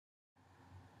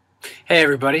Hey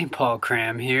everybody, Paul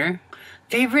Cram here.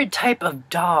 Favorite type of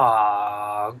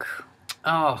dog?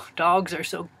 Oh, dogs are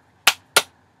so...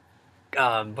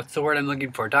 what's the word I'm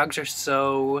looking for? Dogs are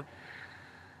so...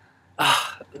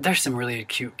 there's some really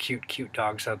cute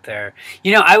dogs out there.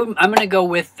 You know, I'm gonna go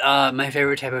with my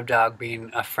favorite type of dog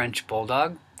being a French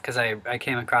Bulldog, because I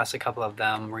came across a couple of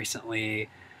them recently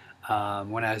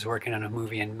when I was working on a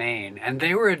movie in Maine, and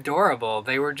they were adorable.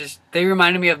 They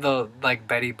reminded me of the like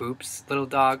Betty Boop's little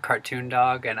dog, cartoon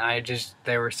dog, and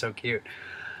they were so cute.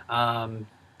 Um,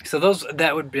 so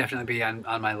that would definitely be on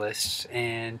my list.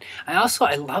 And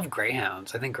I love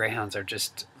greyhounds. I think greyhounds are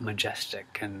just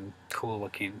majestic and cool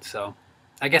looking. So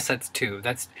I guess that's two.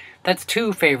 That's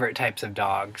two favorite types of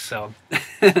dogs. So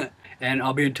and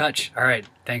I'll be in touch. All right.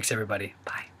 Thanks everybody.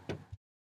 Bye.